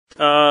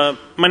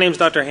My name is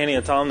Dr. Hani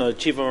Atal. I'm the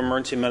Chief of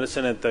Emergency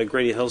Medicine at the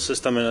Grady Health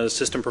System and an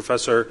Assistant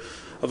Professor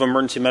of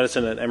Emergency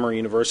Medicine at Emory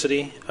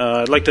University.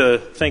 I'd like to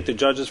thank the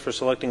judges for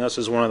selecting us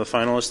as one of the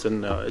finalists,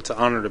 and it's an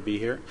honor to be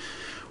here.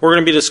 We're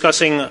going to be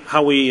discussing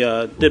how we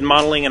did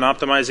modeling and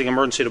optimizing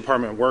emergency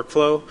department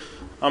workflow.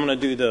 I'm going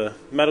to do the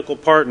medical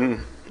part,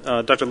 and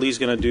Dr. Lee's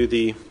going to do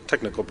the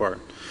technical part.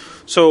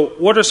 So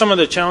what are some of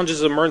the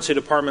challenges of emergency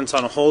departments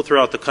on a whole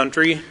throughout the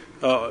country?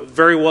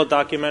 Very well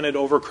documented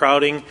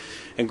overcrowding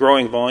and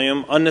growing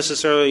volume,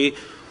 unnecessarily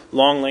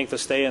long length of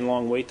stay and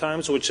long wait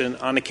times, which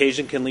on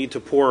occasion can lead to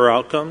poorer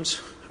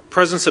outcomes.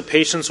 Presence of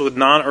patients with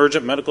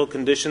non-urgent medical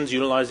conditions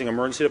utilizing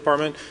emergency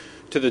department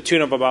to the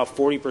tune of about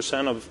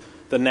 40% of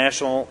the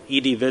national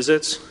ED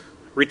visits.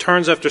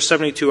 Returns after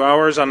 72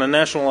 hours on a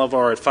national level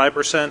are at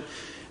 5%,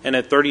 and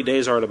at 30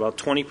 days are at about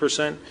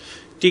 20%.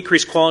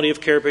 Decreased quality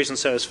of care, patient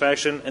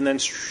satisfaction, and then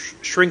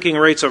shrinking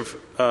rates of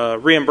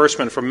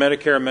reimbursement from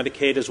Medicare,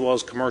 Medicaid, as well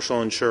as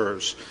commercial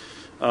insurers.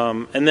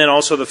 And then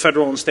also the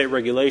federal and state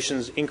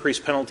regulations,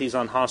 increased penalties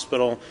on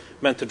hospital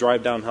meant to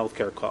drive down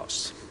healthcare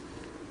costs.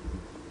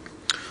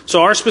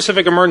 So our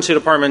specific emergency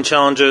department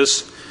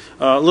challenges,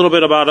 a little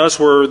bit about us.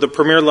 We're the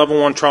premier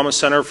level 1 trauma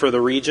center for the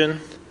region.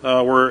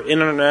 We're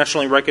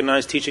internationally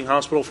recognized teaching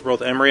hospital for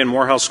both Emory and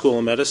Morehouse School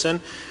of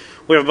Medicine.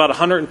 We have about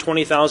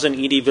 120,000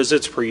 ED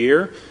visits per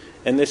year.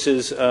 And this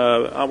is,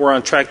 we're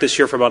on track this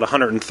year for about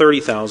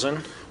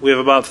 130,000. We have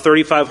about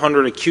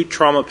 3,500 acute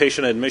trauma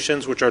patient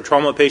admissions, which are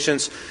trauma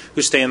patients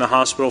who stay in the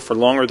hospital for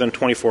longer than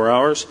 24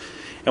 hours.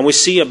 And we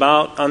see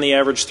about, on the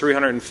average,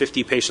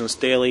 350 patients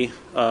daily.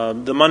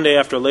 The Monday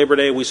after Labor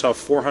Day, we saw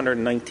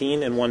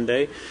 419 in one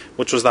day,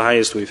 which was the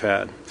highest we've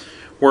had.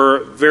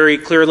 We're very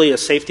clearly a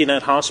safety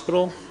net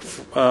hospital.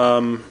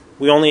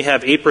 We only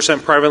have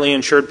 8% privately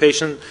insured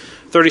patients,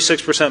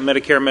 36%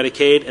 Medicare,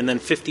 Medicaid, and then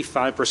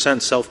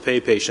 55% self-pay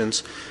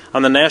patients.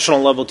 On the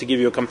national level, to give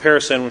you a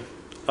comparison,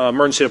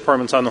 emergency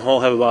departments on the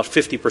whole have about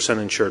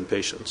 50% insured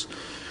patients.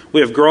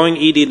 We have growing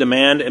ED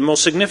demand, and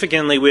most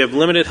significantly, we have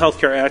limited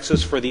healthcare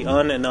access for the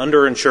un- and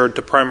underinsured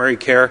to primary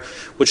care,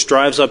 which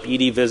drives up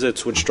ED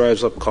visits, which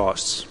drives up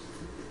costs.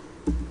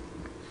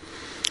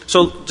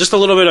 So just a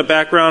little bit of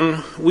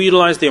background. We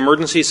utilize the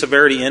Emergency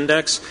Severity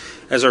Index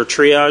as our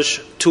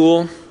triage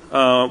tool.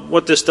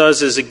 What this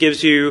does is it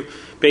gives you,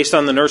 based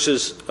on the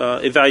nurse's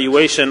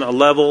evaluation, a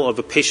level of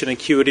a patient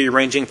acuity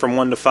ranging from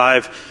 1 to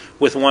 5,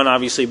 with 1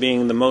 obviously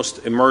being the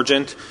most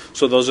emergent.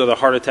 So those are the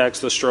heart attacks,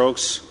 the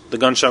strokes, the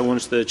gunshot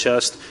wounds to the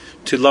chest,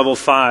 to level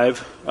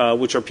 5,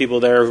 which are people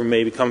there who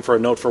maybe come for a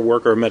note for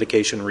work or a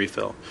medication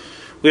refill.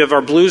 We have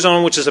our blue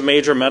zone, which is a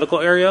major medical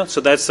area.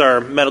 So that's our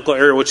medical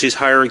area, which is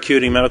higher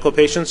acuity medical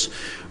patients.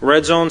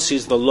 Red zone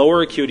sees the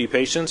lower acuity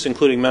patients,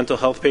 including mental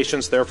health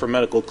patients there for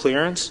medical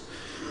clearance.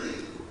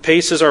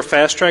 PACE is our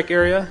fast track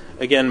area,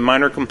 again,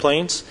 minor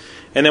complaints.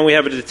 And then we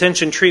have a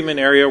detention treatment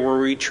area where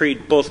we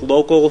treat both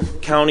local,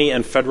 county,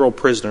 and federal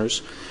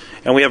prisoners.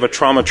 And we have a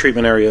trauma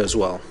treatment area as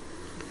well.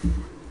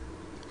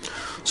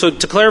 So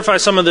to clarify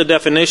some of the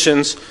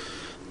definitions,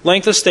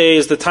 length of stay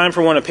is the time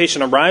from when a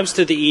patient arrives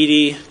to the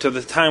ED to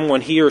the time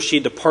when he or she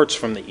departs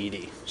from the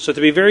ED. So to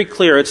be very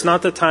clear, it's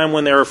not the time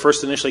when they were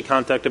first initially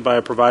contacted by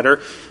a provider,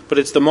 but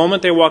it's the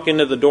moment they walk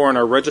into the door and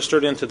are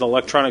registered into the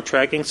electronic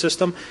tracking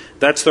system.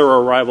 That's their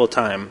arrival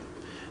time.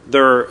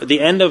 The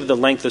end of the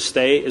length of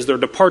stay is their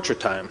departure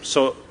time.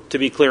 So to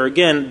be clear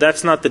again,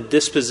 that's not the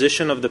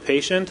disposition of the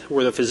patient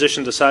where the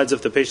physician decides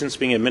if the patient's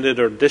being admitted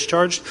or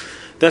discharged.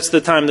 That's the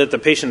time that the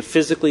patient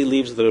physically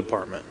leaves the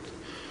department.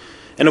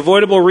 An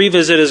avoidable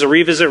revisit is a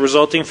revisit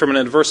resulting from an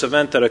adverse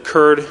event that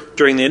occurred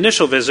during the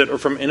initial visit or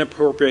from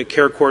inappropriate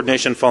care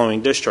coordination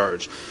following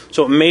discharge.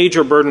 So a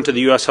major burden to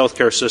the U.S.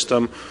 healthcare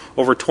system,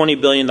 over $20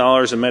 billion in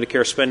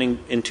Medicare spending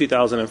in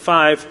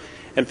 2005,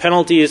 and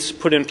penalties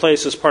put in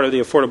place as part of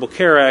the Affordable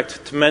Care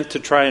Act meant to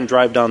try and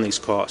drive down these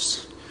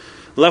costs.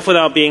 Left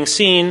without being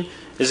seen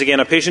is, again,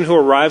 a patient who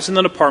arrives in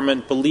the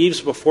department, believes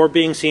before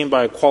being seen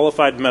by a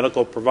qualified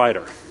medical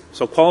provider.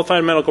 So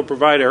qualified medical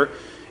provider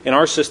in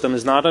our system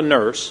is not a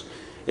nurse.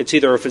 It's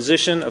either a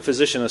physician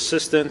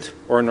assistant,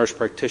 or a nurse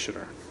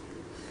practitioner.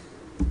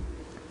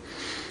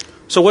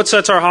 So what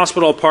sets our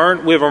hospital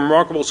apart? We have a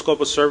remarkable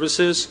scope of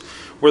services.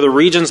 We're the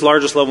region's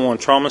largest level 1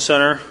 trauma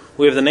center.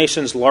 We have the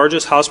nation's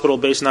largest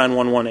hospital-based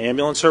 911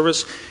 ambulance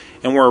service,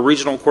 and we're a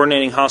regional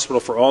coordinating hospital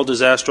for all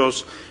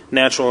disasters,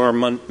 natural or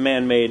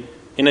man-made,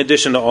 in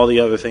addition to all the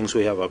other things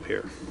we have up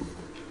here.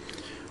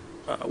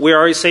 We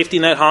are a safety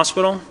net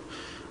hospital.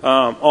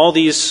 All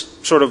these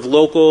sort of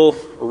local,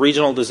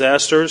 regional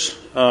disasters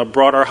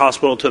brought our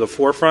hospital to the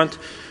forefront.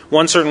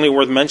 One certainly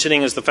worth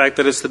mentioning is the fact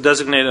that it's the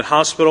designated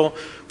hospital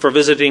for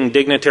visiting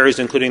dignitaries,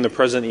 including the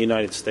President of the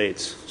United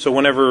States. So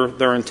whenever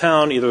they're in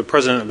town, either the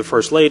President or the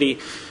First Lady,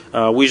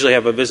 we usually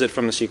have a visit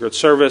from the Secret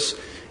Service.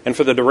 And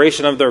for the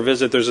duration of their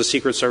visit, there's a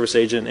Secret Service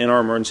agent in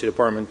our emergency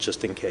department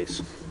just in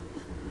case.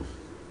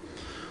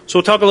 So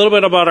we'll talk a little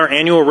bit about our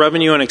annual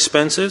revenue and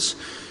expenses.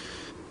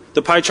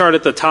 The pie chart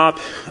at the top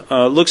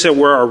looks at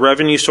where our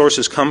revenue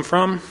sources come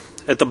from.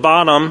 At the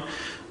bottom,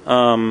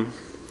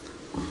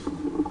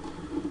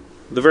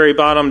 The very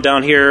bottom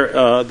down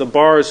here, the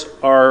bars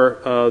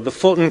are the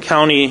Fulton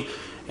County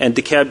and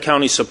DeKalb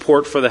County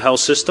support for the health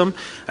system.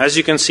 As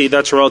you can see,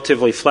 that's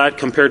relatively flat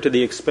compared to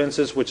the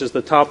expenses, which is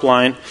the top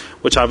line,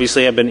 which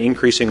obviously have been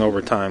increasing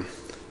over time.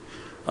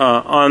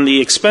 On the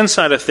expense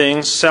side of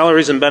things,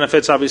 salaries and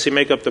benefits obviously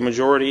make up the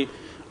majority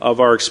of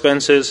our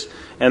expenses,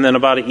 and then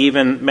about an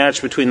even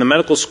match between the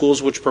medical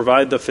schools, which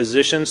provide the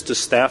physicians to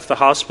staff the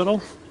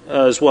hospital,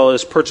 as well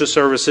as purchase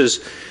services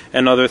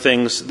and other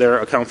things there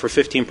account for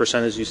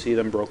 15% as you see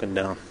them broken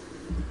down.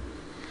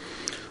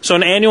 So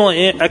an annual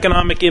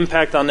economic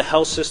impact on the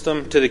health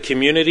system to the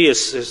community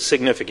is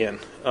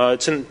significant.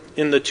 It's in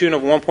the tune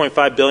of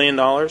 $1.5 billion,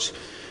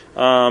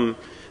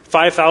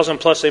 5,000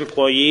 plus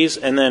employees,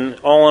 and then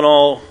all in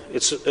all,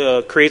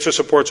 it creates or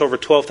supports over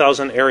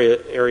 12,000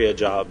 area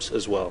jobs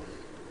as well.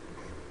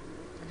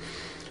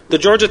 The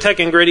Georgia Tech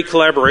and Grady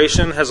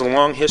collaboration has a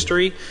long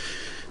history.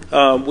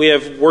 We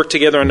have worked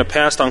together in the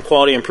past on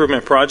quality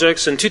improvement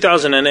projects. In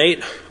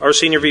 2008, our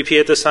senior VP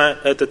at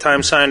the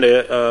time signed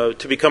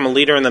to become a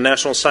leader in the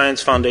National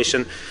Science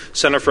Foundation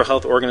Center for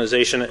Health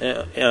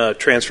Organization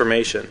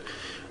Transformation.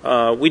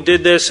 We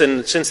did this,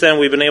 and since then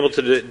we've been able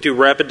to do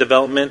rapid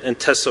development and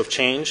tests of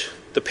change.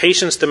 The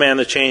patients demand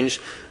the change,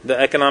 the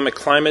economic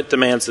climate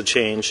demands the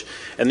change,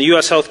 and the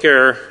U.S.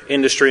 healthcare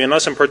industry, and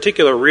us in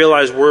particular,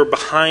 realize we're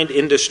behind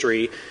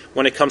industry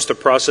when it comes to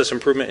process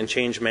improvement and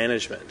change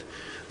management.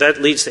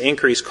 That leads to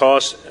increased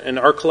costs, and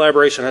our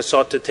collaboration has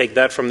sought to take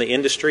that from the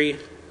industry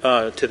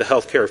to the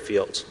healthcare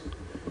fields.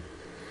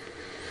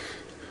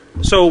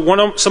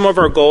 So some of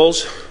our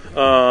goals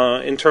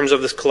in terms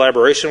of this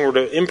collaboration were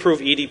to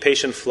improve ED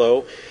patient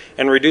flow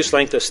and reduce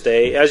length of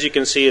stay. As you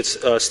can see, it's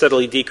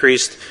steadily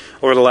decreased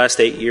over the last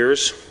 8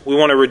 years. We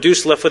want to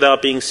reduce left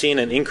without being seen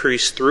and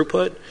increase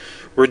throughput,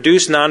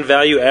 reduce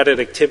non-value added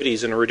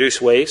activities and reduce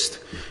waste.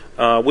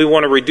 We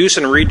want to reduce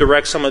and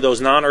redirect some of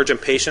those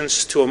non-urgent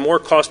patients to a more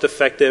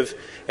cost-effective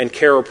and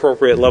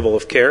care-appropriate level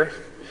of care.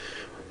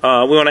 We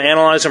want to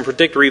analyze and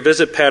predict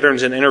revisit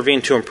patterns and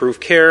intervene to improve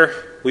care.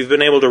 We've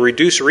been able to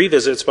reduce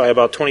revisits by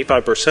about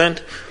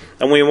 25%,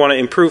 and we want to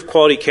improve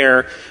quality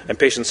care and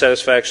patient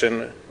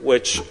satisfaction,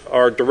 which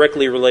are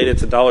directly related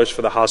to dollars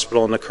for the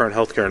hospital in the current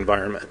healthcare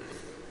environment.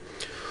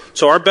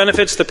 So our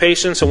benefits to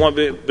patients and what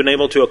we've been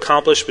able to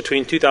accomplish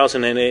between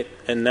 2008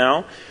 and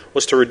now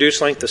was to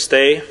reduce length of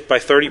stay by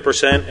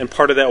 30%, and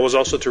part of that was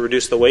also to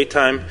reduce the wait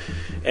time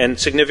and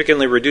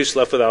significantly reduce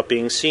left without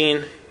being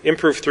seen,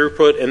 improve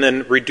throughput, and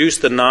then reduce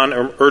the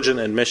non-urgent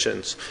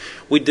admissions.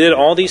 We did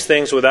all these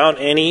things without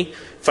any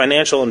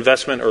financial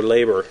investment or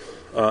labor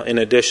in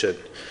addition,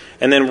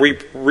 and then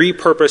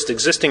repurposed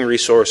existing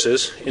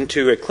resources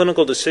into a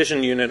clinical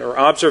decision unit or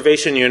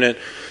observation unit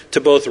to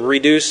both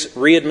reduce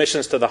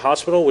readmissions to the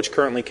hospital, which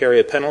currently carry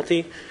a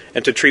penalty,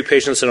 and to treat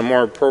patients in a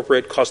more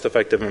appropriate,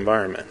 cost-effective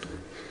environment.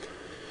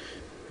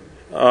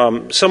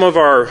 Some of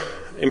our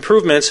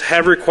improvements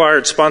have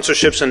required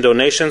sponsorships and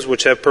donations,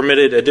 which have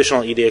permitted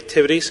additional ED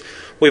activities.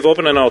 We've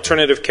opened an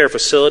alternative care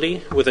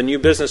facility with a new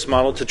business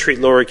model to treat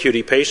lower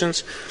acuity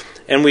patients,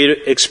 and we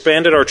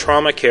expanded our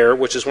trauma care,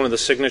 which is one of the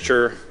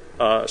signature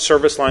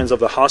service lines of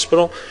the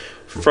hospital,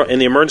 in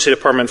the emergency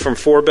department, from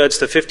 4 beds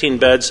to 15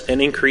 beds,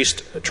 and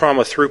increased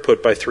trauma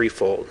throughput by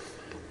 3-fold.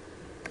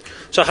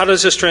 So how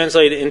does this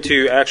translate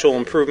into actual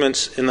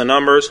improvements in the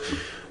numbers?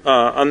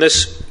 On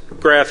this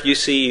graph, you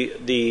see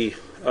the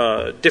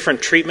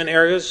different treatment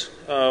areas.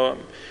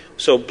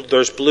 So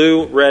there's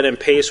blue, red, and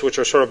PACE, which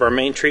are sort of our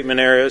main treatment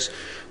areas,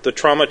 the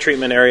trauma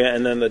treatment area,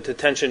 and then the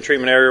detention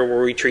treatment area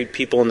where we treat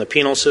people in the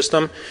penal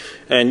system.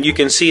 And you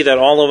can see that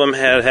all of them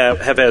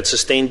have had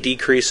sustained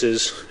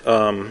decreases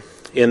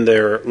in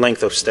their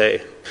length of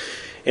stay.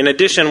 In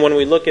addition, when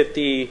we look at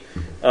the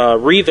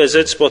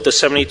revisits, both the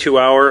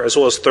 72-hour as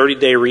well as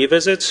 30-day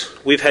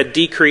revisits, we've had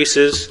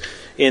decreases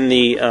in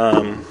the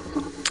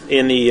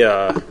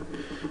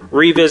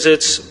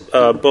revisits,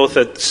 both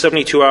at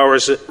 72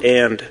 hours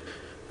and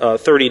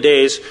 30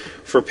 days,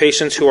 for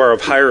patients who are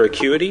of higher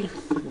acuity.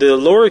 The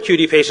lower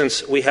acuity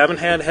patients, we haven't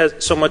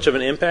had so much of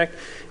an impact,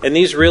 and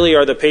these really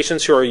are the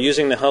patients who are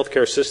using the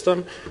healthcare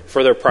system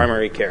for their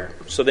primary care.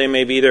 So they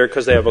may be there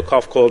because they have a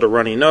cough, cold, or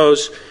runny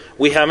nose.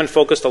 We haven't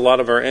focused a lot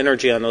of our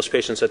energy on those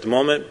patients at the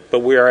moment, but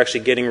we are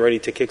actually getting ready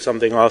to kick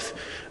something off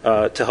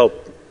to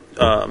help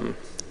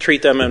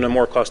treat them in a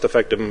more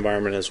cost-effective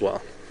environment as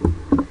well.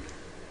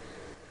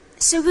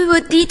 So we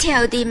will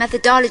detail the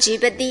methodology,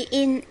 but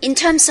in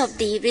terms of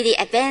the really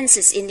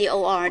advances in the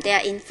OR, they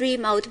are in 3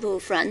 multiple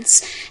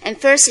fronts. And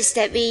first is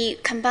that we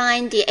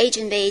combine the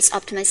agent-based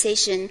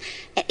optimization,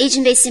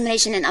 agent-based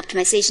simulation and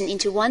optimization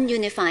into one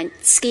unified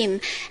scheme,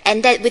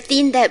 and that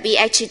within that we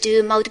actually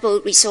do multiple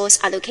resource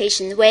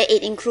allocation, where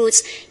it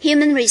includes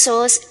human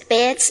resource,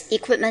 beds,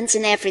 equipment,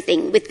 and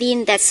everything.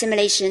 Within that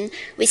simulation,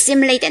 we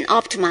simulate and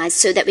optimize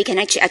so that we can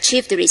actually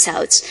achieve the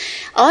results.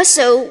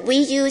 Also, we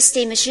use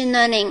the machine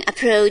learning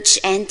approach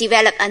and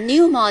develop a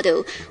new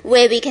model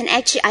where we can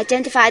actually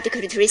identify the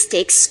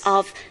characteristics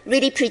of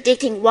really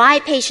predicting why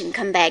patients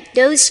come back.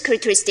 Those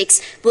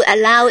characteristics will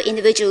allow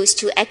individuals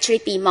to actually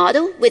be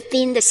modeled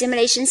within the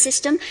simulation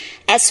system,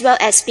 as well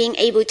as being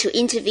able to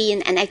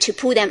intervene and actually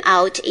pull them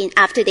out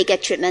after they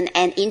get treatment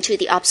and into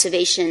the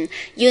observation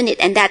unit.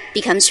 And that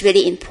becomes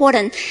really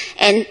important.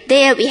 And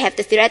there we have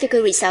the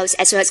theoretical results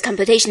as well as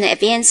computational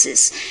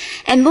advances.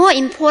 And more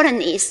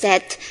important is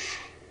that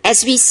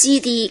as we see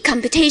the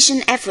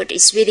computation effort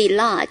is really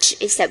large,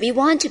 is that we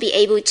want to be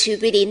able to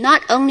really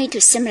not only to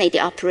simulate the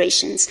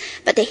operations,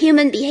 but the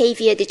human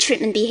behavior, the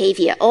treatment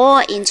behavior, all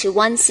into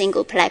one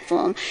single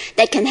platform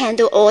that can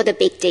handle all the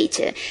big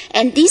data.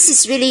 And this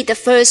is really the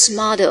first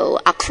model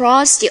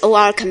across the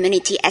OR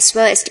community as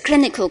well as the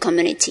clinical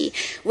community,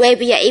 where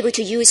we are able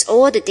to use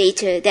all the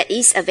data that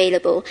is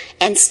available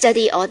and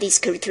study all these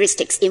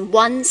characteristics in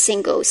one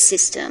single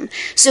system.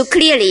 So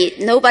clearly,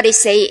 nobody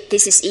say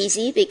this is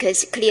easy,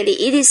 because clearly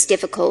it is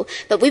difficult,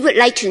 but we would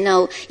like to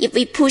know if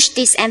we push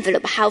this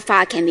envelope, how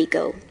far can we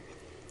go?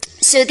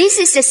 So this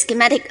is the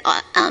schematic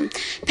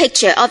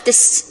picture of the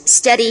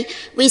study.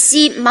 We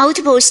see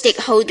multiple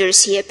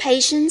stakeholders here,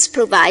 patients,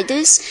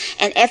 providers,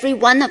 and every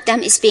one of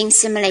them is being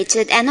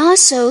simulated. And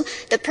also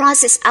the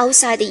process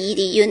outside the ED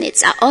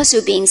units are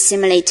also being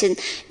simulated,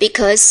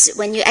 because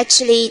when you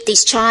actually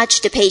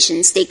discharge the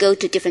patients, they go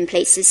to different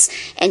places,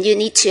 and you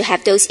need to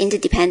have those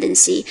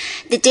interdependency.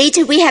 The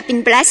data we have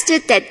been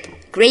blessed that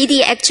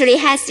Grady actually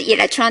has the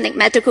electronic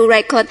medical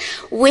record.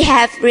 We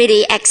have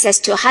really access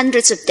to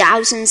hundreds of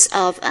thousands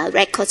of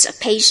records of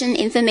patient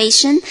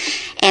information.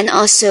 And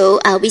also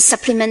we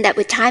supplement that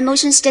with time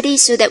motion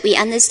studies so that we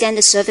understand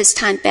the service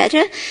time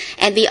better.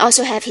 And we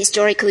also have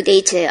historical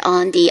data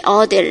on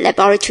all the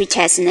laboratory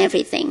tests and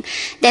everything.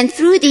 Then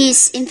through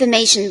this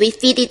information, we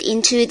feed it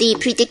into the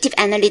predictive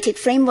analytic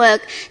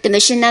framework, the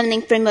machine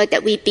learning framework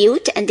that we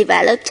built and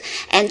developed,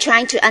 and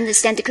trying to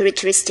understand the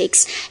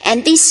characteristics.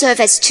 And these serve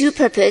as two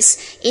purposes: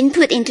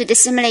 input into the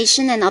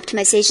simulation and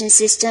optimization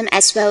system,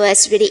 as well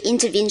as really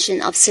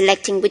intervention of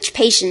selecting which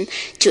patient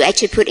to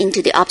actually put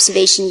into the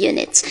observation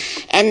units.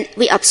 And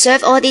we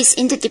observe all this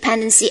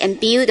interdependency and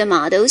build the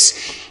models,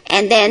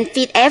 and then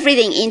feed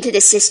everything into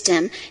the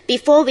system.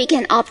 Before we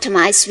can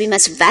optimize, we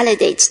must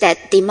validate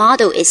that the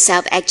model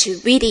itself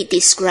actually really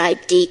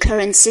describes the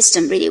current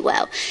system really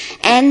well.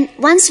 And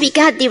once we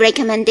got the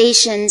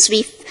recommendations,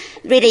 we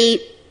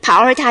really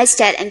prioritize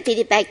that and feed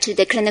it back to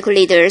the clinical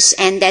leaders,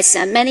 and there's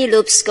many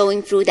loops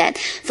going through that.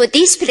 For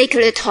this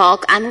particular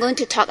talk, I'm going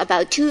to talk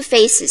about two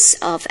phases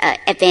of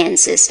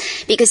advances,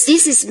 because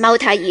this is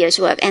multi-years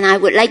work, and I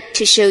would like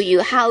to show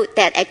you how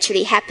that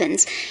actually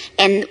happens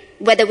and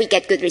whether we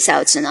get good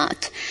results or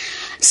not.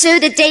 So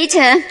the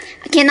data,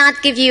 I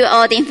cannot give you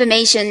all the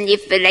information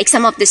if, like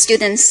some of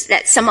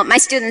my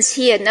students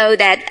here know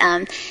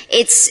that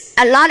it's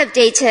a lot of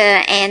data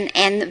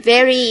and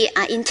very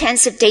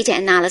intensive data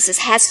analysis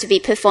has to be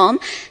performed.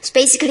 So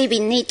basically, we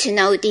need to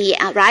know the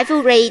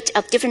arrival rate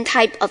of different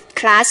type of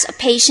class of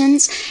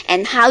patients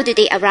and how do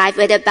they arrive,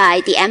 whether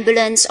by the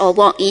ambulance or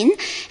walk-in.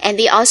 And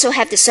we also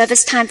have the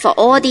service time for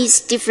all these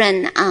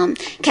different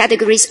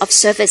categories of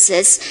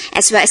services,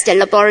 as well as the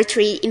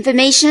laboratory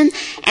information,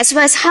 as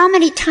well as how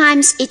many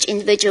times each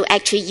individual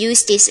actually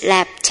use these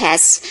lab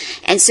tests,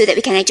 and so that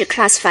we can actually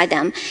classify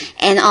them,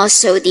 and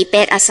also the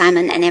bed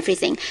assignment and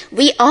everything.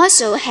 We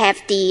also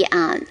have the,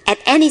 at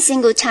any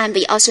single time,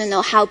 we also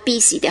know how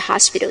busy the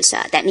hospitals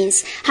are. That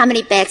means how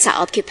many beds are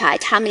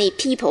occupied, how many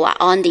people are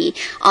on the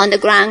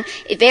ground.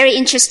 Very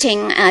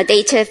interesting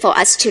data for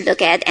us to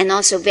look at, and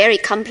also very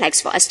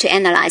complex for us to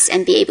analyze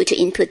and be able to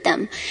input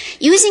them.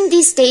 Using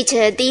this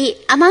data, the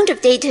amount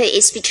of data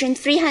is between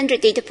 300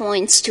 data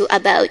points to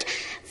about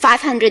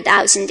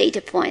 500,000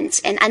 data points,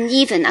 and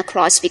uneven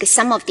across, because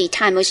some of the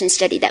time motion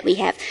study that we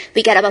have,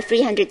 we got about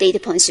 300 data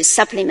points to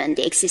supplement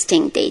the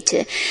existing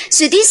data.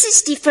 So this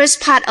is the first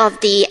part of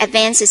the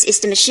advances, is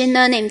the machine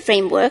learning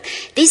framework.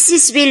 This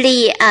is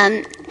really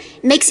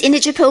mixed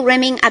integer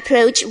programming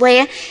approach,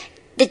 where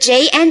the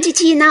J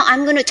entity, now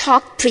I'm going to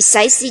talk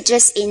precisely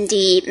just in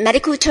the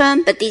medical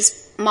term, but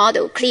this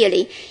model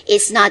clearly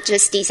is not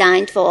just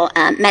designed for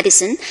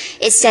medicine.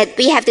 It's that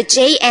we have the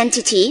J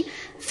entity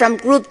from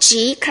group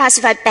G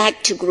classified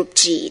back to group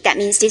G. That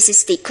means this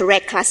is the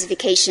correct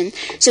classification.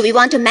 So we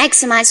want to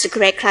maximize the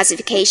correct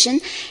classification,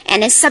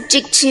 and it's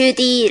subject to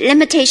the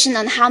limitation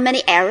on how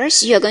many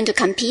errors you are going to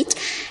commit.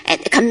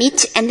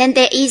 And then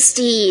there is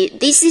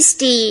this is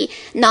the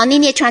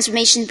nonlinear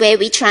transformation, where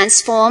we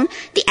transform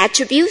the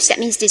attributes. That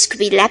means this could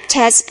be lab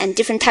tests and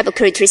different type of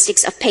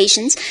characteristics of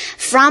patients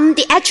from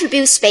the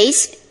attribute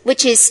space,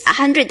 which is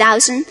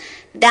 100,000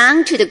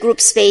 down to the group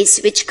space,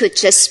 which could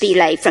just be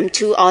like from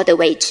 2 all the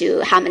way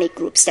to how many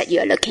groups that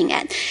you're looking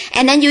at.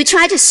 And then you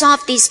try to solve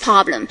this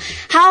problem.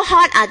 How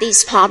hard are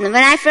these problems?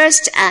 When I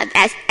first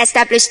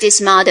established this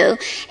model,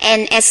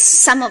 and as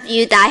some of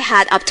you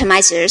die-hard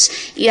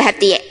optimizers, you have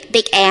the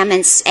big M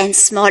and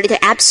small little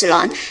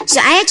epsilon.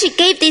 So I actually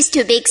gave this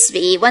to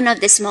Bixby, one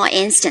of the small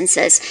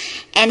instances,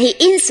 and he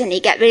instantly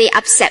got really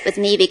upset with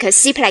me because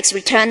Cplex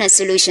returned a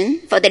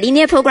solution for the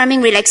linear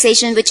programming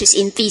relaxation, which is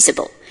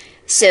infeasible.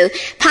 So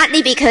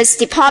partly because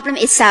the problem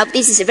itself,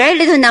 this is a very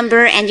little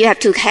number and you have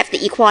to have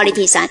the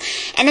equality sign.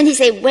 And then he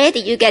said, where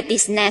did you get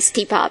these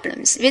nasty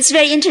problems? What's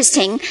very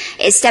interesting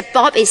is that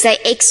Bob is an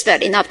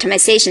expert in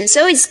optimization.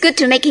 So it's good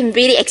to make him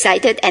really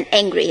excited and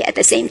angry at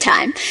the same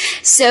time.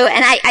 So,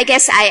 and I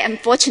guess I am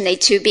fortunate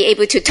to be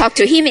able to talk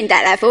to him in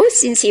that level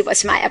since he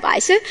was my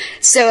advisor.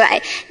 So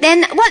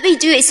then what we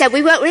do is that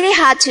we work really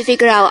hard to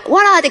figure out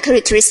what are the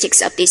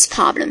characteristics of this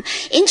problem.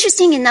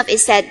 Interesting enough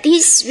is that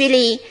this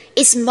really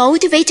is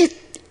motivated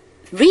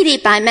really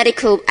by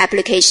medical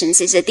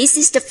applications, is that this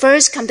is the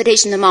first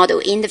computational model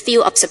in the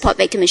field of support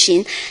vector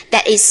machine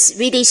that is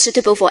really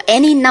suitable for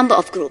any number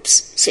of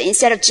groups. So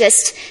instead of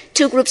just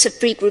 2 groups or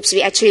 3 groups,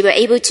 we actually were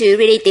able to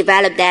really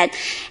develop that.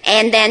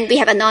 And then we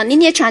have a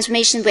nonlinear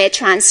transformation where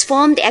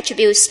transform the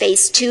attribute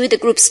space to the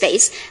group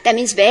space. That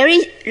means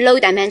very low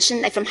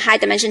dimension, like from high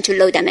dimension to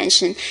low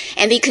dimension.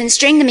 And we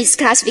constrain the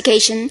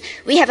misclassification.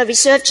 We have a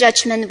reserved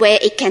judgment where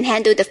it can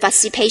handle the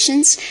fussy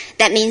patients.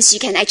 That means you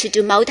can actually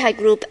do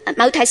multi-group,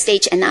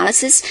 multi-stage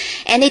analysis.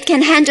 And it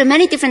can handle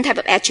many different types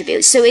of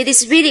attributes. So it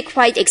is really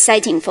quite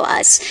exciting for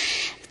us.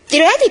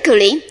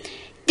 Theoretically,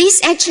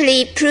 this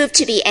actually proved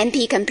to be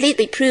NP complete.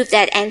 We proved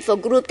that, and for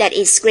group that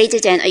is greater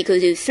than or equal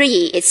to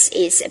 3, it's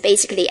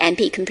basically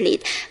NP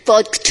complete.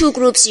 For 2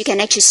 groups, you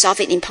can actually solve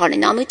it in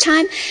polynomial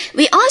time.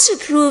 We also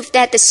proved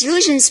that the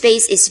solution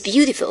space is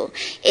beautiful.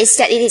 It's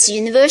that it is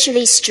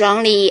universally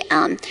strongly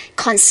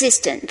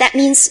consistent. That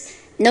means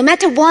no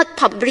matter what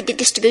probability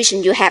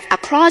distribution you have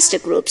across the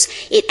groups,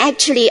 it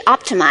actually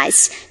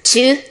optimizes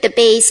to the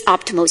base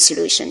optimal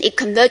solution. It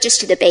converges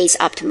to the base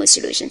optimal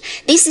solution.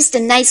 This is the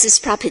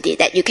nicest property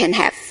that you can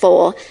have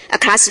for a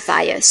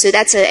classifier. So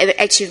that's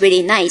actually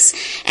really nice.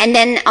 And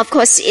then, of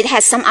course, it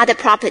has some other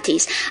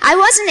properties. I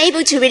wasn't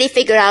able to really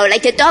figure out,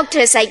 like the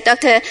doctors, like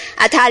Dr.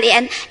 Atali,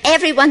 and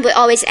everyone would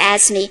always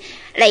ask me,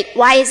 like,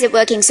 why is it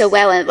working so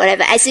well and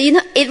whatever. I said,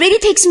 it really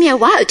takes me a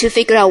while to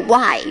figure out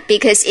why,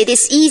 because it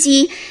is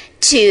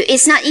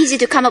it's not easy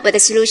to come up with a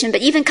solution,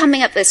 but even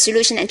coming up with a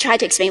solution and try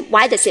to explain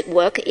why does it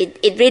work,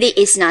 it really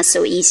is not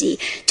so easy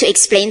to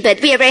explain.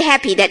 But we are very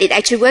happy that it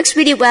actually works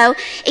really well,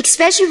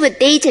 especially with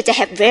data that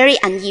have very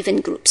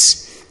uneven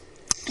groups.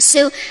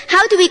 So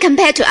how do we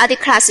compare to other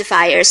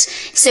classifiers?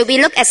 So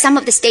we look at some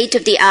of the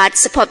state-of-the-art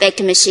support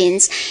vector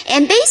machines,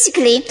 and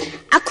basically,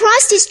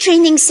 across this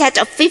training set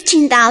of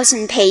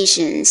 15,000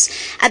 patients,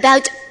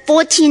 about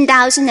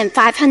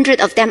 14,500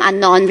 of them are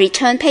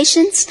non-return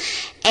patients,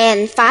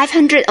 and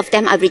 500 of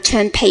them are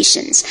return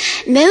patients.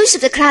 Most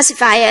of the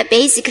classifier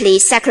basically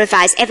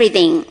sacrifice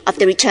everything of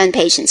the return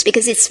patients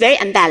because it's very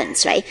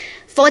unbalanced, right?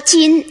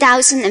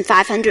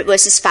 14,500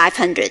 versus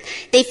 500.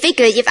 They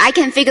figure if I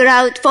can figure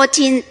out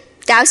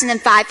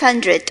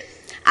 14,500,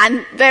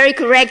 I'm very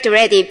correct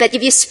already, but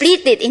if you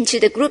split it into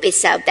the group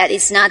itself, that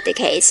is not the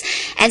case.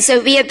 And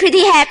so we are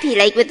pretty happy,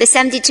 like with the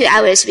 72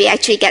 hours, we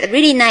actually get a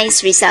really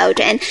nice result.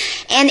 And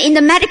in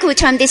the medical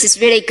term, this is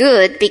really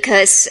good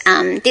because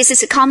this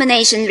is a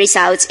combination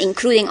results,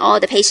 including all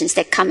the patients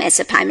that come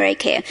as a primary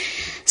care.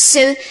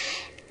 So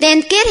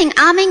then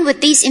arming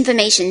with this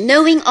information,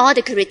 knowing all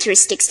the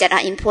characteristics that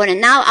are important,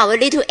 now our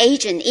little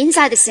agent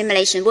inside the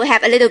simulation will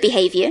have a little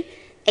behavior,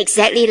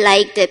 exactly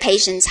like the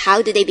patients.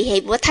 How do they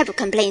behave? What type of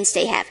complaints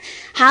they have?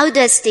 How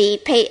does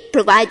the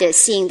provider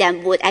seeing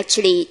them would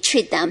actually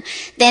treat them?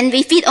 Then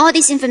we feed all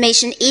this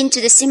information into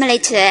the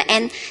simulator,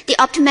 and the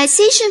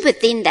optimization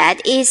within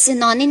that is a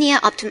nonlinear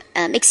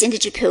mixed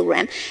integer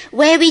program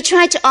where we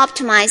try to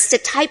optimize the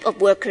type of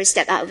workers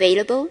that are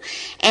available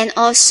and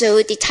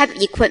also the type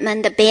of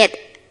equipment, the bed,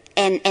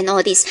 and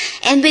all this.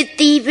 And with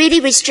the really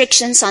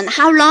restrictions on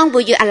how long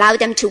will you allow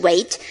them to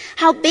wait,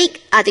 how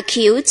big are the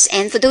queues,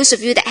 and for those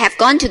of you that have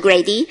gone to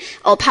Grady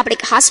or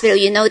public hospital,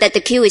 you know that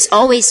the queue is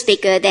always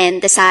bigger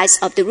than the size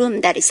of the room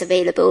that is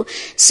available.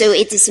 So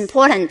it is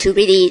important to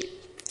really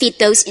feed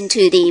those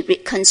into the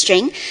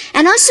constraint.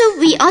 And also,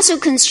 we also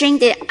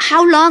constrain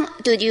how long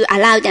do you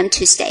allow them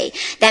to stay.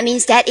 That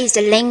means that is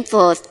the length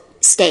of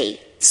stay.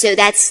 So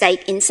that's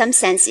like, in some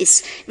sense,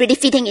 is really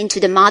fitting into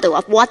the model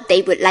of what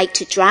they would like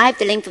to drive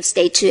the length of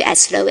stay to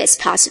as low as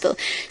possible.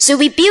 So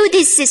we build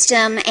this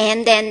system,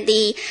 and then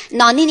the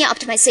nonlinear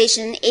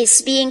optimization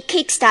is being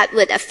kickstarted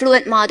with a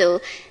fluid model,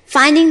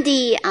 finding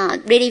the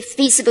really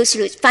feasible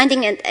solution,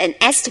 finding an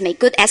estimate,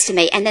 good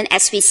estimate, and then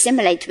as we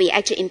simulate, we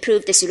actually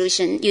improve the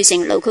solution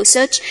using local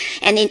search,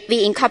 and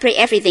we incorporate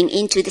everything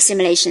into the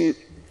simulation.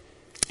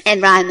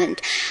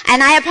 environment.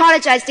 And I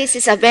apologize, this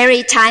is a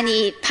very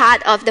tiny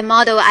part of the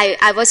model.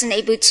 I wasn't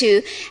able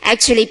to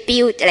actually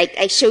build, like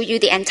I show you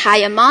the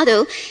entire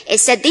model.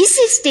 Is that this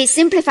is the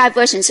simplified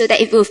version so that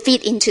it will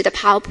fit into the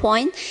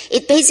PowerPoint.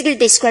 It basically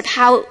describes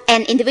how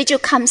an individual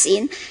comes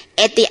in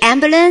at the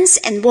ambulance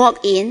and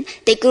walk in.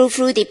 They go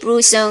through the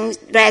blue zone,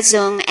 red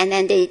zone, and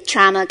then the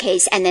trauma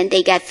case, and then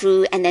they get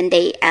through, and then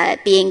they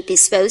being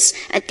disposed,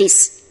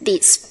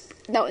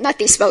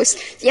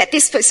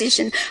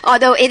 disposition.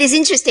 Although it is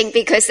interesting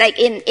because like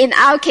in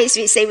our case,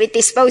 we say we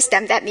dispose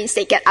them, that means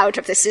they get out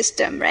of the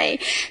system,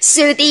 right?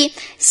 So the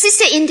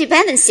sister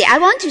independency, I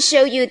want to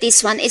show you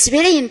this one. It's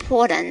really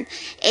important,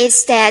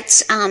 is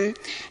that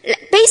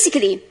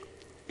basically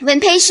when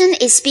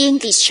patient is being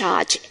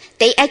discharged,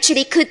 they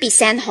actually could be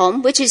sent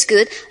home, which is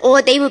good,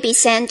 or they will be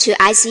sent to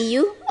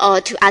ICU or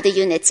to other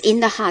units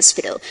in the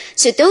hospital.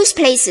 So those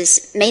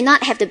places may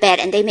not have the bed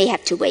and they may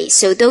have to wait.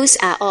 So those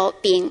are all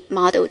being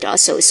modeled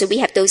also. So we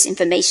have those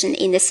information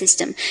in the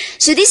system.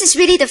 So this is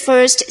really the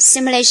first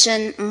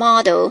simulation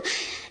model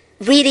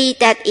really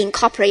that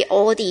incorporate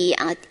all the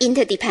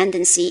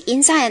interdependency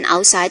inside and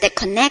outside that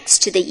connects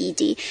to the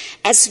ED,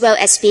 as well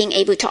as being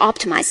able to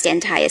optimize the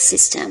entire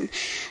system.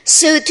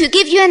 So to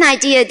give you an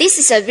idea, this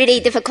is a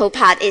really difficult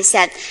part, is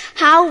that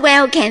how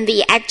well can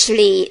we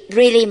actually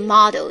really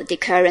model the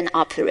current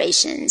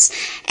operations?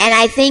 And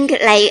I think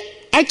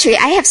actually,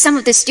 I have some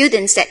of the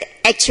students that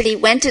actually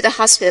went to the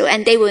hospital,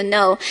 and they will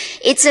know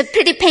it's a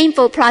pretty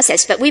painful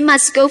process, but we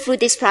must go through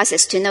this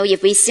process to know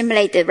if we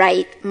simulate the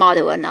right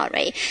model or not,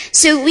 right?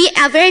 So we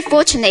are very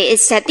fortunate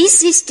is that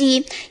this is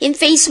in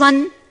phase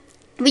 1,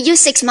 we use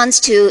 6 months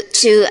to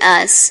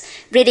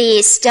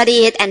really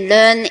study it and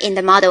learn in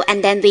the model,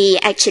 and then we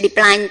actually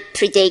blind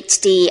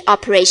predict the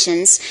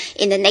operations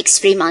in the next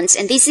 3 months.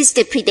 And this is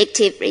the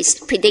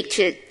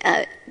predicted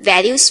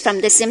values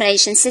from the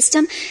simulation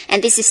system,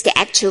 and this is the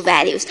actual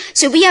values.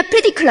 So we are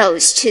pretty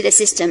close to the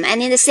system,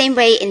 and in the same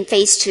way in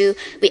phase 2,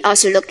 we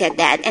also look at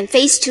that. And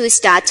phase 2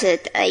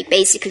 started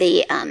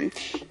basically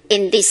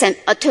in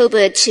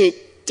October to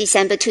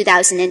December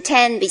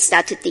 2010, we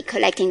started the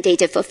collecting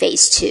data for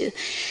phase 2.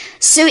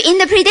 So in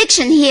the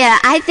prediction here,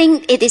 I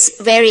think it is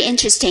very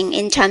interesting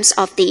in terms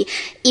of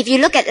if you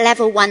look at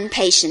level 1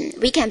 patient,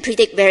 we can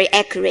predict very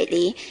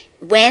accurately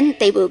when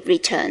they will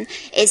return.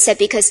 Is that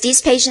because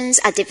these patients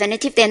are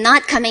definitive, they're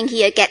not coming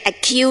here get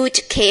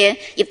acute care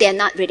if they're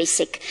not really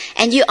sick.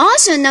 And you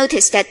also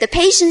notice that the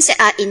patients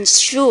that are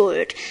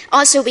insured,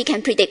 also we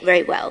can predict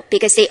very well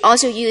because they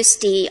also use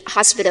the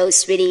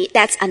hospitals really,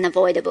 that's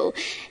unavoidable.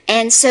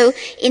 And so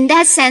in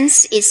that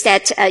sense is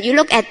that you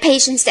look at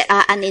patients that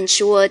are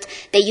uninsured,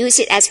 they use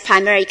it as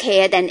primary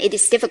care, then it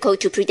is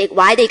difficult to predict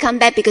why they come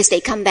back because they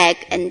come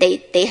back and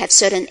they have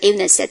certain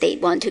illness that they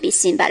want to be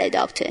seen by the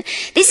doctor.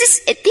 This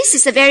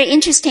is a very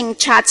interesting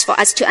chart for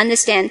us to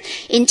understand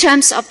in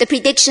terms of the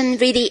prediction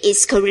really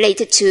is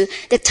correlated to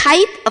the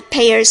type of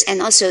payers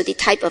and also the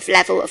type of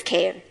level of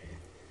care.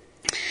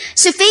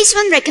 So phase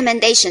 1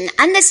 recommendation,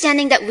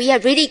 understanding that we are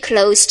really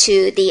close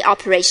to the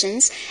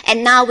operations,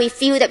 and now we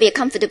feel that we are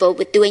comfortable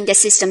with doing the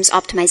systems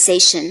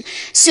optimization.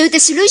 So the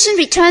solution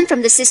returned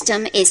from the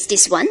system is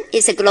this one,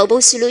 is a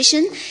global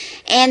solution.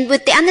 And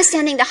with the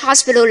understanding the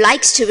hospital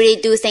likes to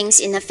really do things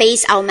in a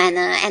phase-out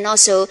manner and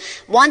also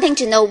wanting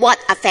to know what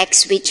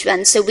affects which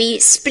one. So we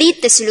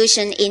split the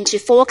solution into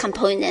 4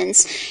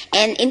 components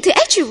and into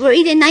actually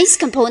really nice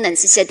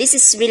components. So this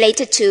is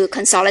related to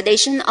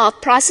consolidation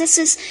of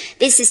processes.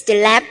 This is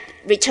the lab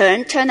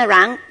return,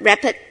 turnaround,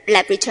 rapid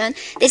lab return.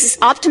 This is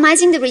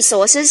optimizing the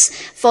resources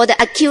for the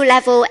acute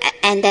level,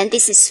 and then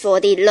this is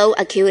for the low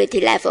acuity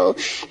level.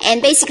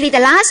 And basically the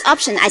last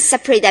option, I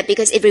separate that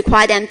because it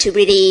requires them to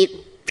really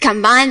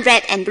combine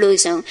red and blue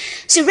zone.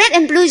 So red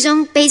and blue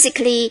zone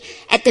basically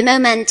at the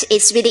moment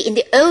is really in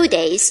the old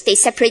days, they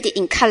separated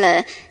in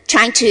color,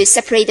 trying to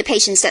separate the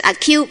patients that are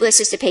acute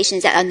versus the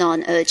patients that are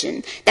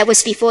non-urgent. That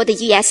was before the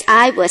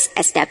ESI was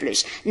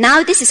established.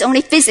 Now this is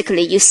only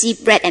physically, you see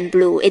red and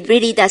blue. It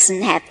really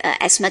doesn't have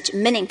as much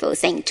meaningful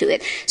thing to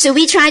it. So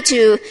we try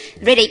to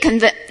really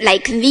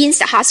convince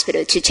the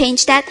hospital to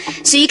change that.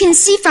 So you can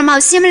see from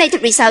our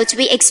simulated results,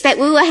 we expect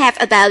we will have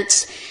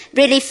about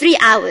really 3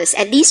 hours,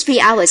 at least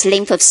 3 hours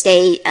length of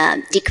stay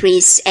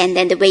decrease, and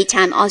then the wait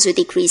time also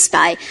decreased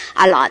by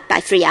a lot, by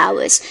 3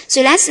 hours.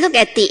 So let's look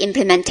at the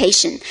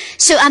implementation.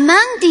 So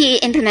among the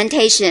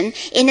implementation,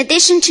 in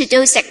addition to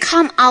those that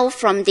come out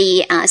from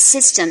the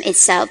system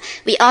itself,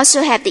 we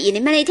also have the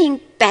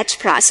eliminating batch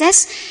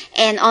process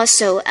and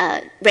also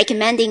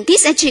recommending,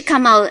 this actually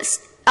come out,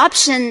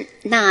 option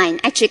 9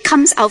 actually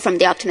comes out from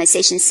the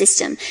optimization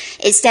system,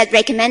 is that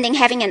recommending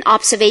having an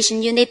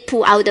observation unit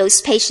pull out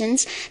those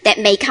patients that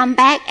may come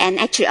back and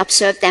actually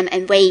observe them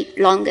and wait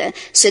longer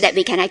so that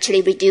we can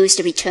actually reduce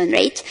the return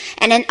rate.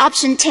 And then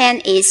option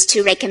 10 is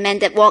to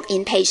recommend that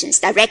walk-in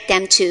patients, direct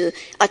them to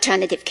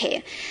alternative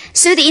care.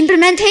 So the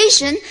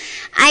implementation,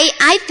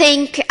 I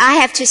think I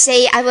have to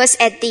say I was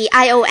at the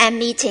IOM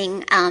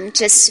meeting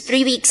just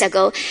 3 weeks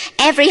ago.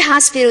 Every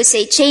hospital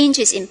say change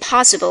is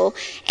impossible,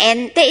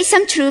 and there is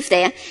some truth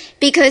there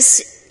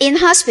because in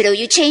hospital,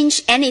 you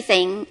change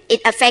anything,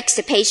 it affects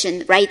the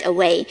patient right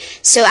away.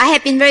 So I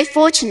have been very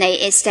fortunate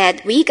is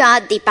that we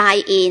got the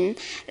buy-in,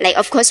 like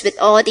of course with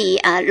all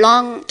the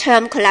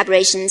long-term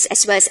collaborations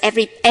as well as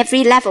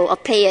every level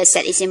of players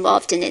that is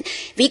involved in it.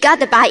 We got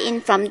the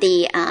buy-in from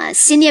the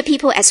senior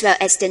people as well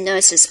as the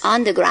nurses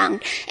on the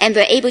ground, and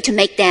we're able to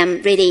make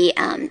them really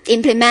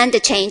implement the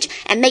change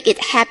and make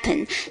it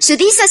happen. So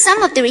these are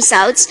some of the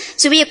results.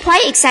 So we are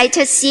quite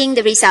excited seeing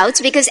the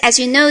results because as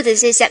you know,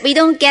 this is that we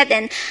don't get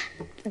an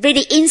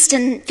really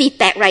instant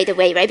feedback right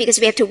away, right? Because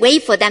we have to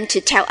wait for them to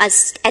tell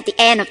us at the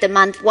end of the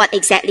month what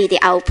exactly the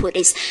output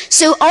is.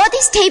 So all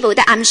this table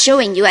that I'm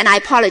showing you, and I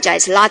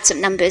apologize, lots of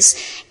numbers,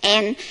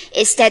 and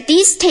is that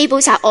these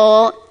tables are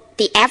all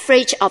the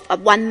average of a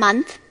 1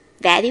 month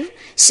value.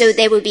 So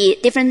there will be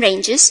different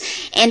ranges.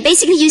 And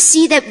basically you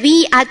see that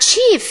we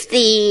achieved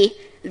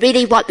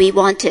really what we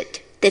wanted,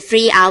 the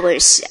 3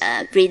 hours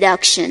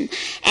reduction.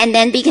 And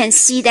then we can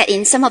see that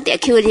in some of the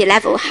acuity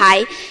level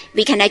high,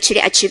 we can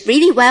actually achieve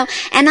really well.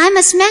 And I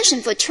must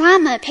mention for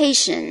trauma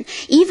patient,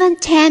 even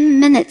 10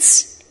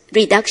 minutes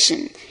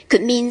reduction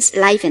could mean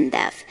life and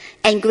death.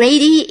 And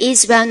Grady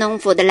is well known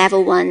for the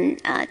level 1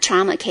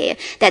 trauma care.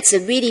 That's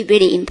really,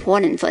 really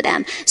important for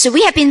them. So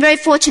we have been very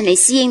fortunate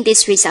seeing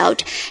this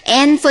result.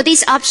 And for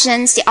these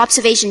options, the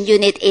observation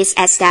unit is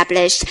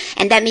established.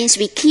 And that means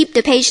we keep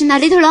the patient a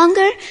little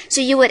longer. So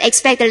you would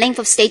expect the length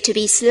of stay to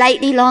be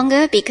slightly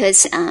longer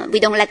because we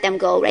don't let them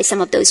go, right,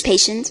 some of those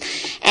patients.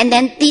 And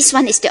then this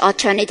one is the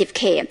alternative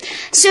care.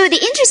 So the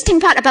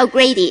interesting part about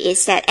Grady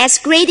is that as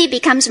Grady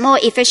becomes more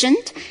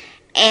efficient,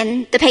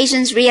 and the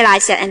patients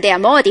realize that, and there are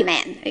more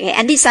demand. Okay?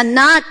 And these are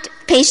not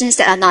patients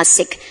that are not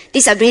sick.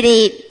 These are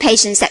really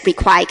patients that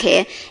require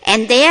care,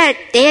 and their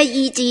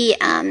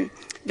ED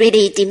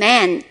really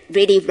demand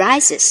really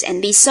rises.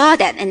 And we saw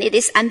that, and it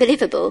is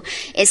unbelievable.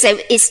 It's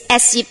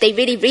as if they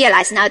really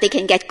realize now they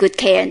can get good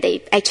care, and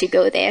they actually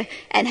go there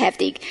and have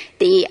the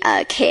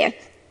care.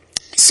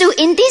 So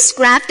in this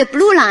graph, the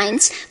blue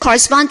lines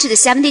correspond to the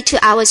 72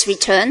 hours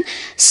return.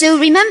 So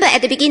remember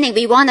at the beginning,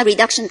 we want a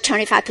reduction of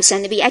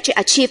 25%. We actually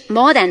achieved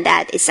more than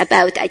that. It's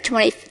about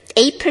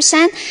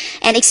 28%,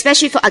 and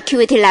especially for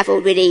acuity level,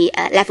 really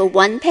level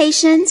 1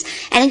 patients.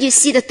 And then you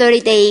see the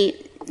 30-day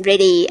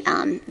really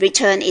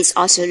return is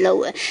also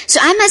lower. So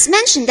I must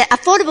mention that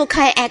Affordable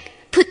Care Act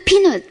put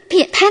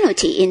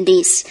penalty in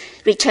these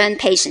return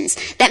patients.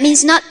 That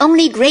means not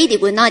only Grady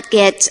will not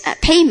get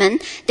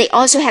payment, they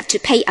also have to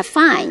pay a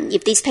fine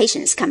if these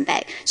patients come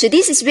back. So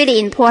this is really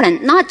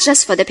important, not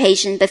just for the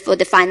patient, but for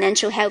the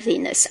financial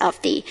healthiness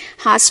of the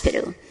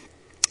hospital.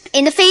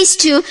 In the phase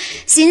 2,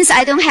 since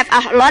I don't have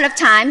a lot of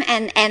time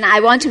and I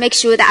want to make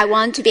sure that I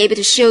want to be able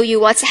to show you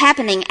what's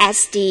happening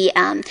as the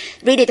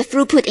really the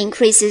throughput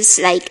increases,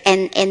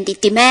 and the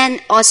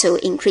demand also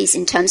increase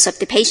in terms of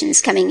the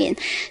patients coming in.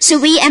 So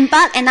we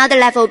embark another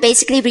level,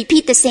 basically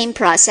repeat the same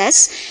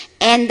process,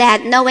 and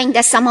that knowing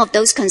that some of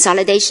those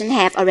consolidation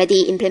have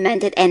already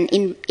implemented, and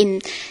in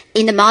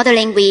the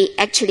modeling we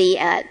actually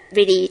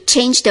really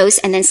change those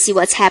and then see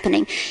what's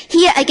happening.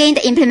 Here again,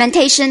 the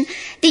implementation,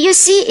 did you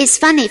see it's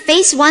funny?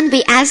 Phase 1,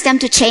 we asked them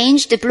to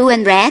change the blue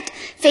and red.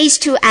 Phase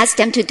 2 asked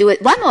them to do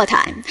it one more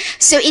time.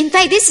 So in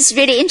fact, this is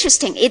really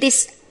interesting. It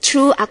is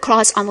true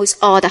across almost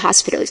all the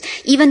hospitals,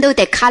 even though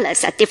their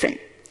colors are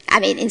different. I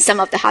mean, in some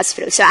of the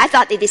hospitals. So I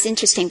thought it is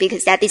interesting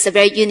because that is a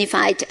very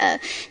unified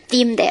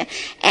theme there.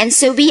 And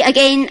so we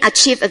again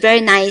achieve a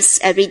very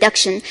nice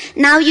reduction.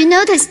 Now you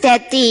notice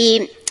that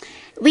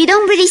we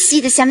don't really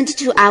see the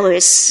 72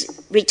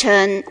 hours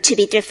return to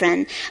be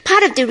different.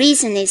 Part of the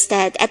reason is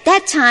that at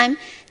that time,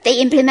 they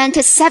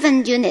implemented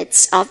 7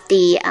 units of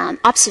the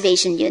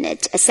observation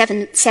unit,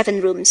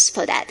 7 rooms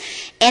for that.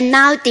 And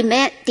now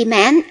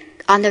demand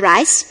on the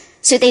rise.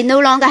 So they no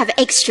longer have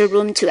extra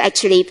room to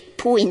actually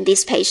pull in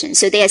these patients.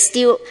 So they are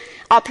still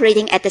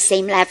operating at the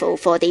same level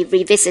for the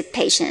revisit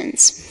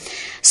patients.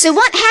 So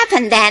what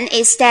happened then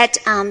is that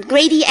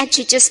Grady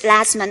actually just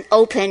last month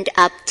opened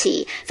up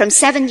from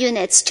 7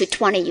 units to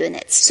 20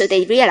 units. So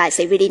they realized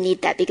they really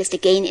need that because the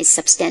gain is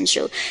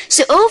substantial.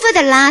 So over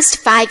the last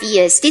 5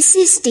 years, this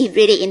is the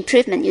really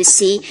improvement you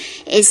see,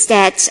 is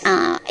that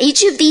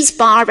each of these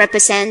bars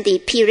represent the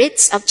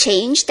periods of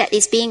change that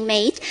is being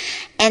made.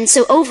 And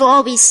so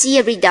overall, we see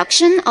a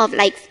reduction of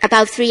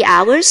about 3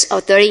 hours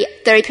or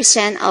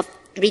 30% of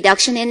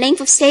reduction in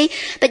length of stay.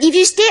 But if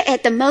you stare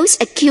at the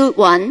most acute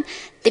one,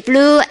 the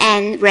blue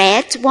and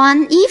red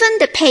one, even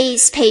the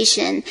PACE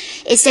patient,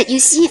 is that you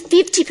see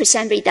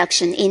 50%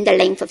 reduction in the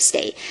length of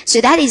stay. So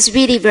that is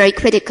really very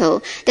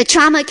critical. The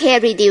trauma care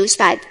reduced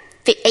by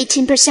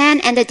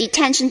 18%, and the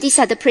detention, these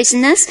are the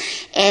prisoners,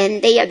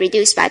 and they are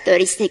reduced by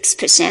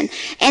 36%.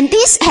 And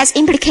this has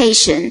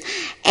implication,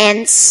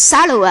 and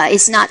Salwa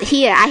is not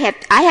here.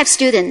 I have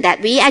students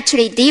that we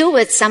actually deal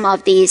with some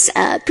of these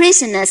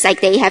prisoners,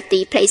 like they have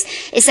the place,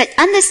 is that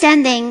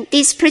understanding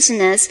these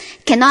prisoners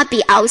cannot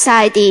be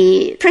outside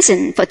the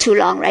prison for too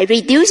long, right?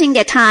 Reducing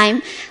their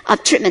time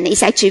of treatment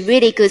is actually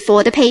really good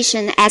for the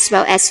patient as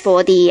well as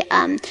for the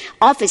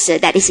officer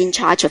that is in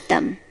charge of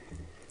them.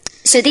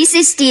 So this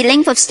is the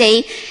length of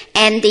stay,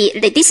 and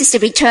this is the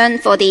return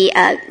for the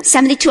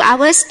 72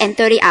 hours and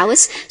 30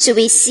 hours. So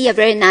we see a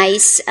very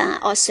nice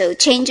also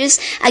changes.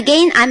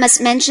 Again, I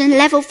must mention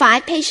level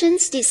 5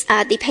 patients. These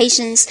are the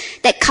patients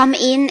that come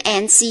in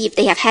and see if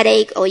they have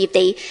headache or if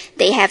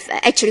they have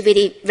actually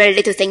really very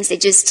little things. They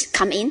just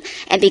come in,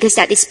 and because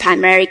that is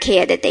primary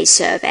care that they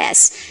serve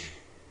as.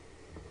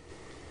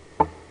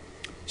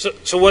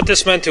 So what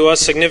this meant to us,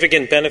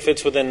 significant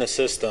benefits within the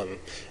system.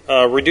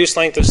 Reduced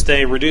length of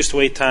stay, reduced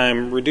wait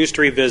time, reduced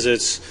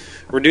revisits,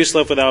 reduced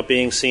left without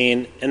being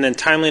seen, and then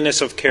timeliness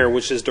of care,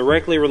 which is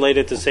directly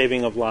related to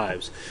saving of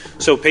lives.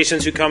 So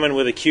patients who come in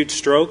with acute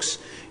strokes,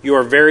 you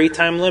are very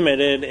time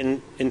limited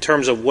in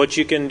terms of what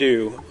you can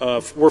do.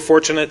 We're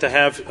fortunate to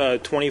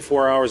have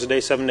 24 hours a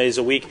day, 7 days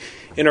a week,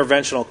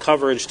 interventional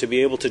coverage to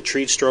be able to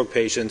treat stroke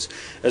patients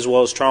as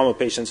well as trauma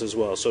patients as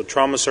well. So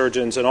trauma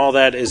surgeons and all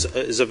that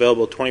is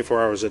available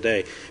 24 hours a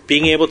day.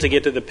 Being able to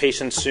get to the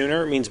patient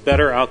sooner means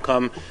better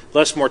outcome,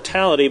 less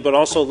mortality, but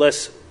also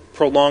less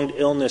prolonged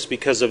illness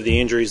because of the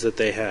injuries that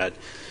they had.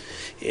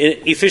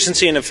 In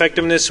efficiency and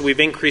effectiveness, we've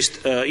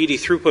increased ED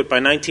throughput by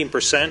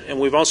 19%,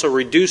 and we've also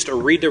reduced or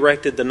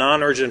redirected the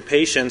non-urgent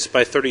patients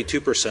by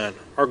 32%.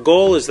 Our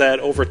goal is that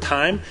over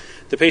time,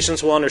 the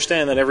patients will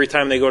understand that every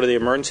time they go to the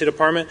emergency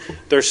department,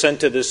 they're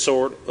sent to this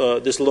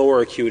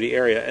lower acuity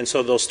area, and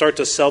so they'll start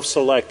to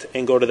self-select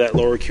and go to that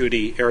lower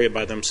acuity area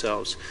by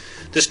themselves.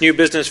 This new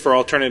business for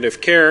alternative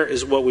care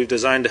is what we've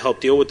designed to help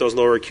deal with those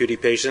lower acuity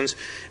patients,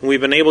 and we've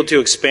been able to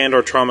expand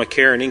our trauma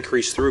care and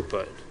increase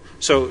throughput.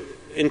 So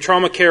in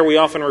trauma care, we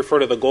often refer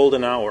to the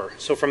golden hour.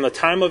 So from the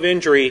time of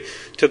injury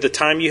to the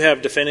time you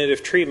have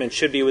definitive treatment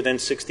should be within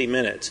 60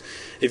 minutes.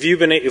 If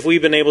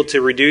we've been able to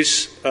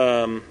reduce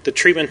the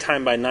treatment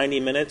time by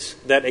 90 minutes,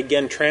 that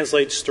again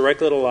translates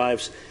directly to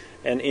lives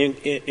and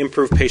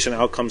improve patient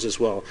outcomes as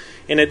well.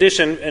 In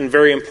addition, and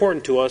very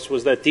important to us,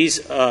 was that these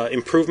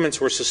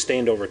improvements were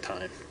sustained over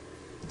time.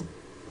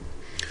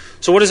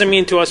 So what does it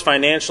mean to us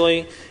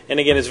financially? And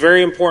again, it's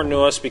very important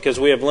to us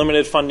because we have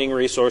limited funding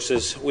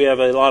resources. We have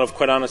a lot of,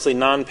 quite honestly,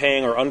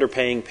 non-paying or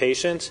underpaying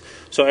patients.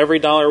 So every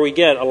dollar we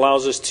get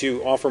allows us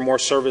to offer more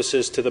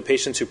services to the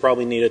patients who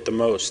probably need it the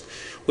most.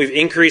 We've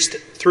increased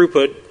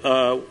throughput,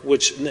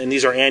 and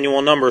these are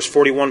annual numbers,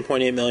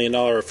 $41.8 million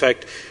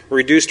effect,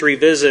 reduced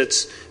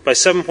revisits by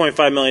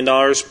 $7.5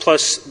 million,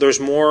 plus there's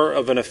more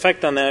of an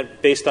effect on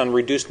that based on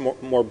reduced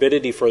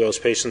morbidity for those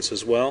patients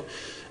as well.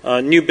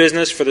 New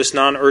business for this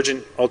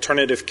non-urgent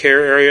alternative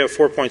care area,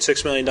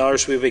 $4.6 million.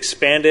 We've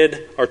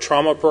expanded our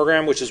trauma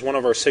program, which is one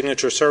of our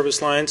signature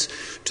service lines,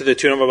 to the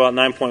tune of about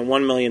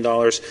 $9.1 million.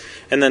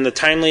 And then the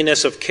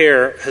timeliness of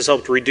care has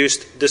helped reduce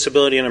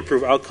disability and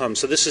improve outcomes.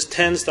 So this is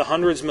tens to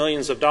hundreds of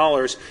millions of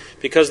dollars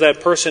because that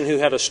person who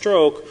had a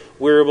stroke,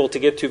 we were able to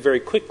get to very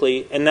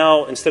quickly. And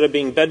now, instead of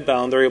being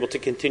bedbound, they're able to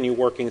continue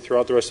working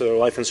throughout the rest of their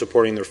life and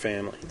supporting their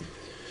family.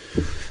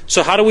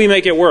 So how do we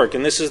make it work?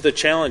 And this is the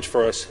challenge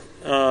for us.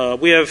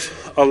 We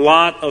have a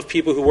lot of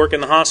people who work in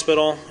the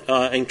hospital,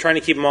 and trying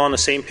to keep them all on the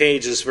same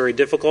page is very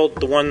difficult.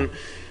 The one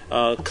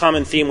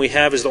common theme we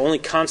have is the only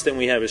constant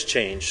we have is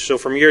change. So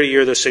from year to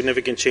year, there's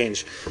significant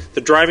change.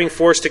 The driving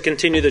force to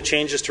continue the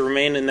change is to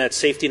remain in that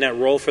safety net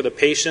role for the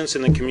patients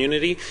in the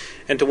community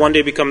and to one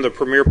day become the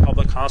premier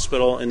public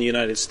hospital in the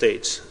United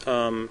States.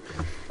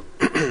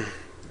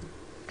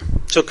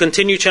 So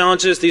continued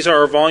challenges, these are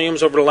our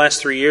volumes over the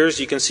last 3 years.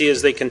 You can see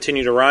as they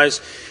continue to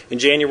rise. In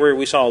January,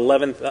 we saw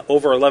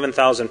over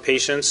 11,000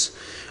 patients.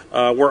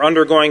 We're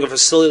undergoing a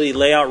facility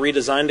layout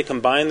redesign to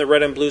combine the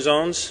red and blue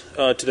zones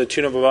to the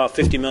tune of about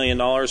 $50 million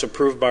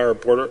approved by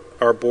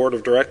our board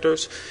of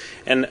directors.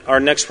 And our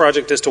next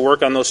project is to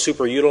work on those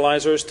super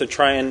utilizers to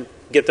try and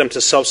get them to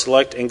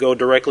self-select and go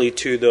directly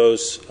to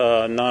those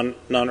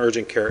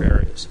non-urgent care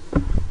areas.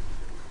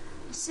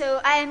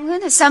 So I am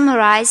going to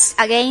summarize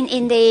again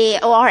in the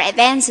OR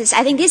advances.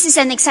 I think this is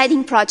an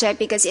exciting project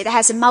because it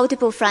has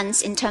multiple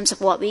fronts in terms of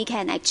what we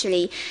can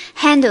actually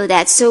handle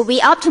that. So we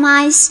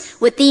optimize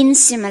within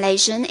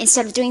simulation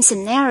instead of doing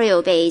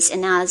scenario-based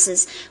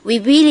analysis.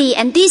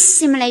 And this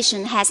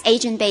simulation has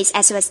agent-based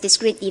as well as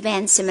discrete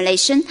event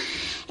simulation.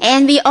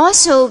 And we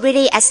also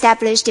really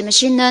established the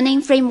machine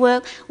learning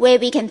framework where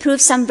we can prove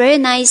some very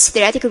nice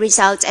theoretical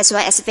results as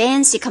well as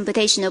advance the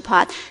computational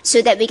part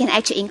so that we can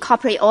actually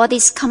incorporate all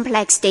this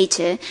complex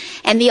data.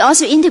 And we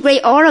also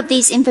integrate all of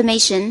this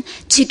information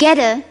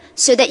together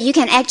so that you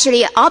can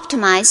actually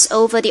optimize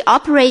over the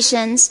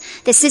operations,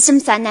 the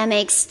systems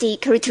dynamics, the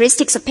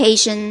characteristics of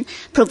patient,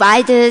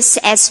 providers,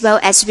 as well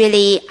as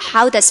really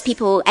how does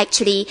people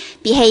actually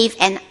behave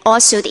and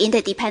also the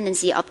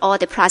interdependency of all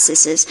the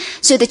processes.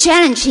 So the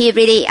challenge here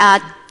really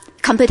are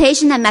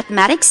computation and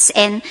mathematics,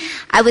 and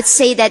I would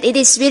say that it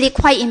is really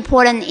quite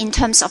important in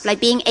terms of like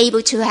being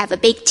able to have a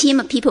big team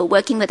of people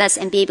working with us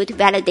and be able to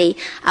validate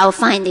our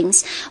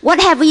findings. What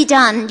have we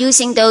done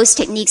using those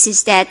techniques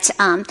is that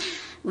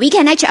we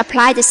can actually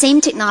apply the same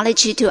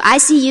technology to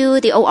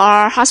ICU, the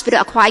OR,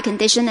 hospital-acquired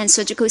condition, and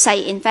surgical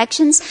site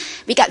infections.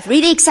 We got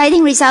really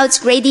exciting results.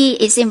 Grady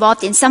is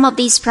involved in some of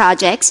these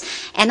projects.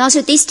 And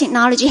also this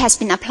technology has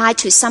been applied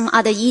to some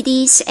other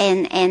EDs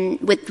and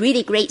with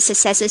really great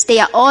successes. They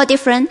are all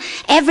different.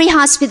 Every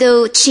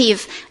hospital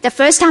chief, the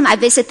first time I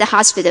visit the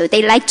hospital,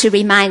 they like to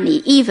remind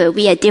me, Eva,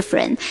 we are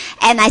different.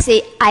 And I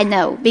say, I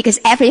know, because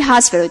every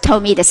hospital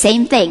told me the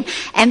same thing.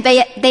 And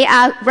they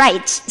are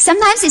right.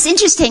 Sometimes it's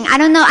interesting. I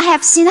don't know. I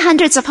have seen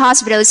hundreds of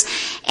hospitals,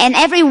 and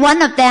every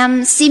one of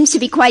them seems to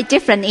be quite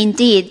different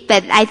indeed.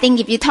 But I think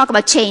if you talk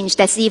about change,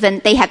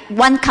 they have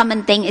one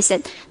common thing is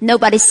that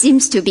nobody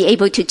seems to be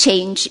able to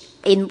change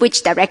in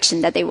which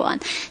direction that they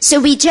want.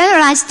 So we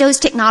generalize those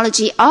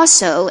technology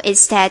also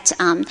is that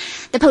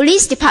the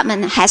police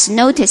department has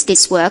noticed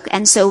this work,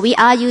 and so we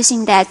are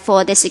using that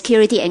for the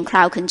security and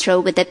crowd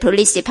control with the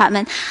police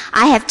department.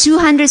 I have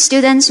 200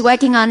 students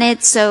working on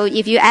it, so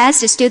if you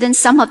ask the students,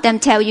 some of them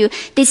tell you,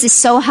 this is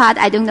so hard,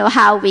 I don't know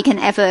how we can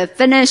ever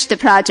finish the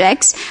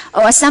projects,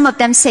 or some of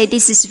them say,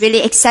 this is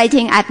really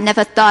exciting, I've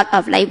never thought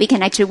of, like, we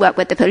can actually work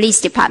with the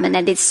police department,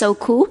 and it's so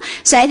cool.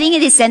 So I think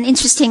it is an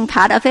interesting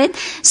part of it.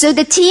 So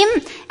the team,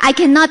 I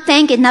cannot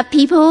thank enough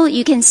people.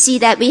 You can see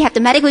that we have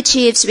the medical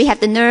chiefs, we have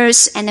the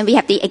nurse, and then we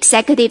have the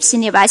executive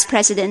senior vice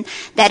president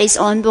that is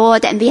on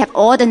board, and we have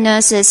all the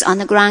nurses on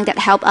the ground that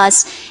help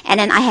us.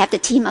 And then I have the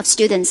team of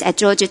students at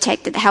Georgia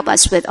Tech that help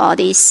us with all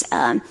these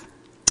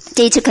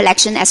data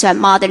collection as well as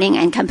modeling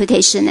and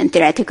computation and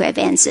theoretical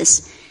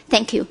advances.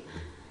 Thank you.